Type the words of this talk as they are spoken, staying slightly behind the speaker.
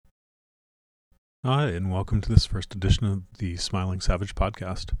Hi, and welcome to this first edition of the Smiling Savage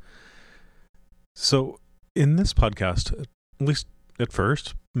podcast. So, in this podcast, at least at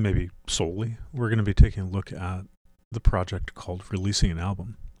first, maybe solely, we're going to be taking a look at the project called Releasing an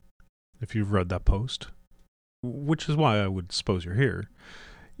Album. If you've read that post, which is why I would suppose you're here,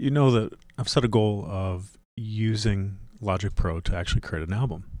 you know that I've set a goal of using Logic Pro to actually create an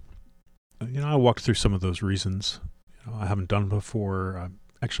album. I walked through some of those reasons. I haven't done it before. I'm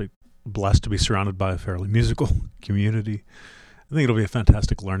actually blessed to be surrounded by a fairly musical community. I think it'll be a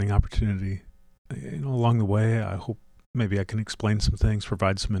fantastic learning opportunity. Along the way, I hope maybe I can explain some things,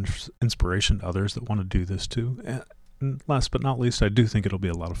 provide some inspiration to others that want to do this too. And last but not least, I do think it'll be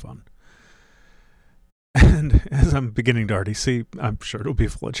a lot of fun. And as I'm beginning to already see, I'm sure it'll be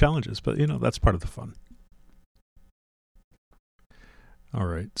full of challenges, but that's part of the fun. All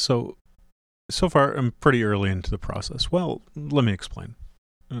right, so far I'm pretty early into the process. Well, let me explain.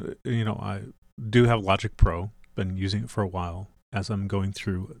 I do have Logic Pro, been using it for a while as I'm going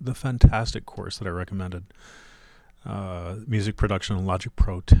through the fantastic course that I recommended, Music Production on Logic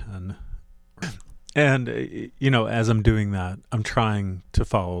Pro 10. And, as I'm doing that, I'm trying to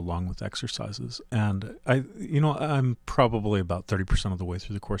follow along with exercises. And I'm probably about 30% of the way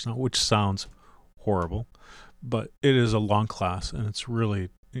through the course now, which sounds horrible, but it is a long class, and it's really,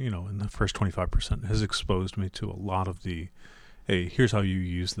 in the first 25% has exposed me to a lot of the, hey, here's how you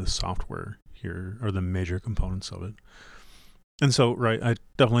use this software. Here are the major components of it. And so, right, I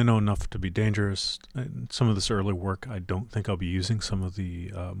definitely know enough to be dangerous. Some of this early work, I don't think I'll be using. Some of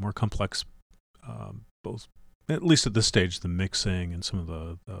the more complex, both, at least at this stage, the mixing and some of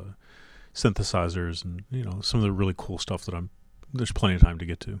the synthesizers and, some of the really cool stuff that there's plenty of time to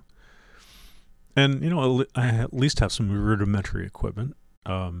get to. And, I at least have some rudimentary equipment.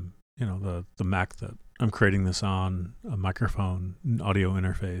 The Mac that I'm creating this on, a microphone, an audio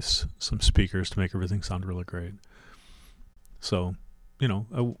interface, some speakers to make everything sound really great. So,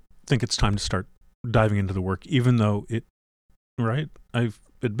 I think it's time to start diving into the work, even though I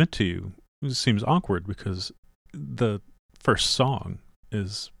admit to you, it seems awkward because the first song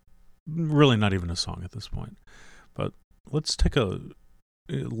is really not even a song at this point. But let's take a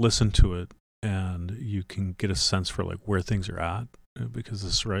listen to it, and you can get a sense for where things are at, because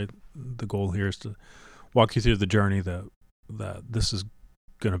the goal here is to walk you through the journey that this is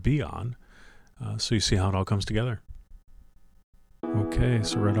going to be on, so you see how it all comes together. Okay,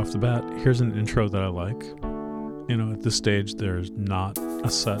 so right off the bat, here's an intro that I like. At this stage, there's not a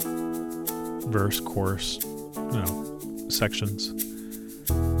set verse, chorus, sections.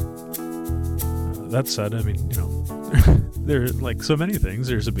 That said, there are like so many things.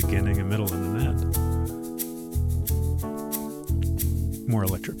 There's a beginning, a middle, and an end. More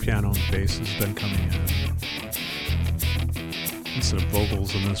electric piano and bass has been coming in. Instead of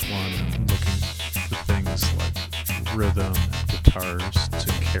vocals in this one, I'm looking for things like rhythm and guitars to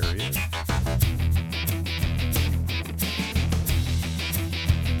carry it.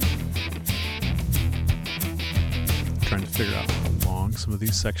 Trying to figure out how long some of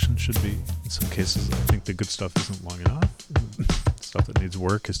these sections should be. In some cases, I think the good stuff isn't long enough. Stuff that needs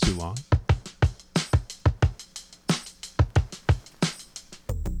work is too long.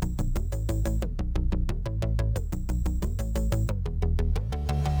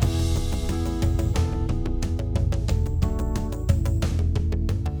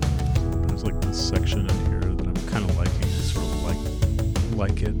 Section in here that I'm kind of liking. I sort of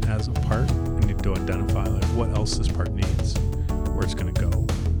like it as a part. I need to identify what else this part needs, where it's going to go.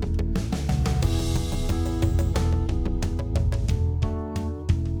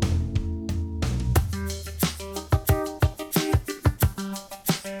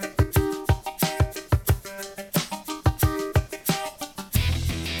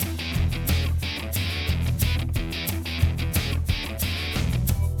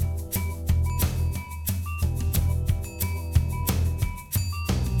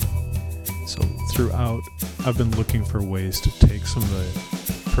 Throughout, I've been looking for ways to take some of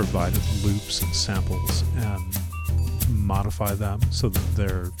the provided loops and samples and modify them so that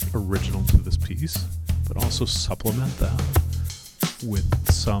they're original to this piece, but also supplement them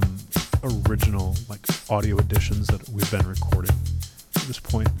with some original audio additions that we've been recording at this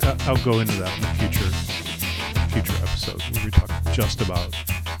point. I'll go into that in a future episode where we talk just about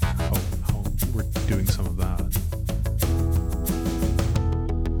how we're doing some of that.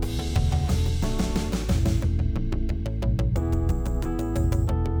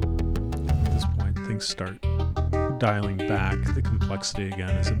 Start dialing back the complexity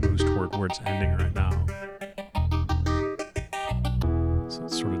again as it moves toward where it's ending right now. So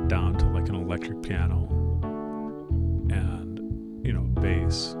it's sort of down to an electric piano and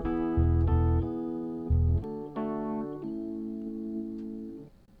bass.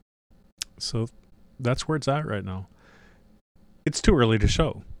 So that's where it's at right now. It's too early to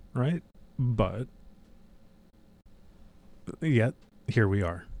show, right? But yet here we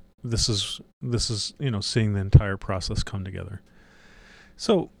are. This is seeing the entire process come together.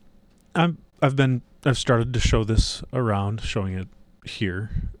 So I've started to show this around, showing it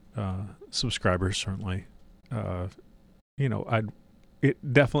here. Subscribers certainly.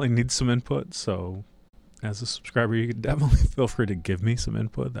 It definitely needs some input. So as a subscriber, you could definitely feel free to give me some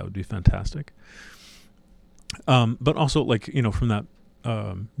input. That would be fantastic. But also, from that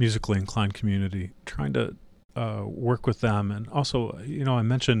musically inclined community, trying to work with them. And also, I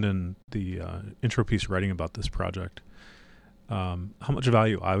mentioned in the intro piece writing about this project how much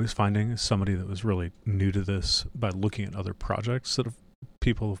value I was finding as somebody that was really new to this by looking at other projects that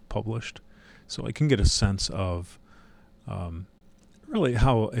people have published. So I can get a sense of really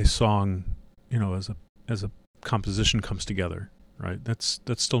how a song, as a composition comes together, right? That's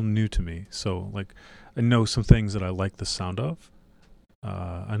still new to me. So I know some things that I like the sound of.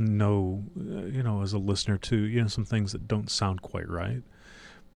 I know, as a listener too, some things that don't sound quite right.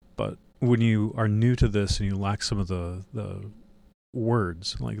 But when you are new to this and you lack some of the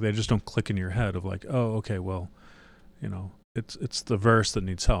words, they just don't click in your head of oh, okay, well, it's the verse that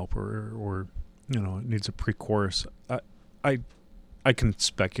needs help, or it needs a pre-chorus. I can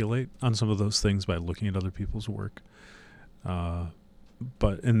speculate on some of those things by looking at other people's work.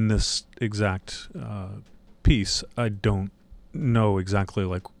 But in this exact piece, I don't know exactly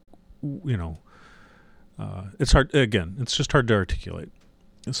it's hard. Again, it's just hard to articulate.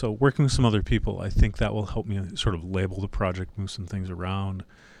 So working with some other people, I think that will help me sort of label the project, move some things around.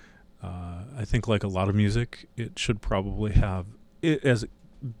 I think like a lot of music, it should probably have, as it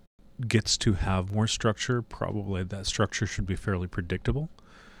gets to have more structure, probably that structure should be fairly predictable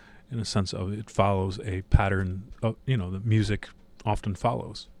in a sense of it follows a pattern of, that music often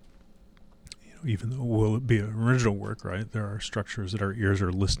follows. Even though will it be an original work, right? There are structures that our ears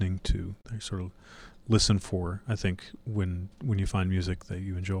are listening to. They sort of listen for, I think, when you find music that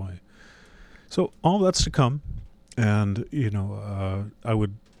you enjoy. So all that's to come. And, I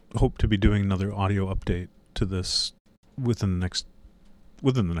would hope to be doing another audio update to this within the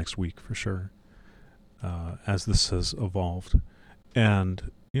next week for sure, as this has evolved.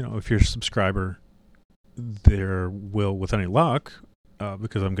 And, if you're a subscriber, there will, with any luck,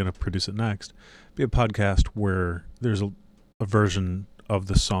 because I'm going to produce it next, be a podcast where there's a version of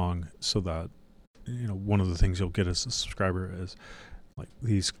the song so that, one of the things you'll get as a subscriber is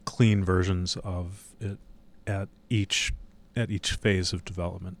these clean versions of it at each phase of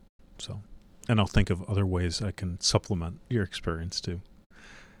development. So, and I'll think of other ways I can supplement your experience too.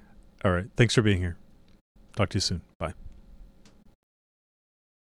 All right. Thanks for being here. Talk to you soon. Bye.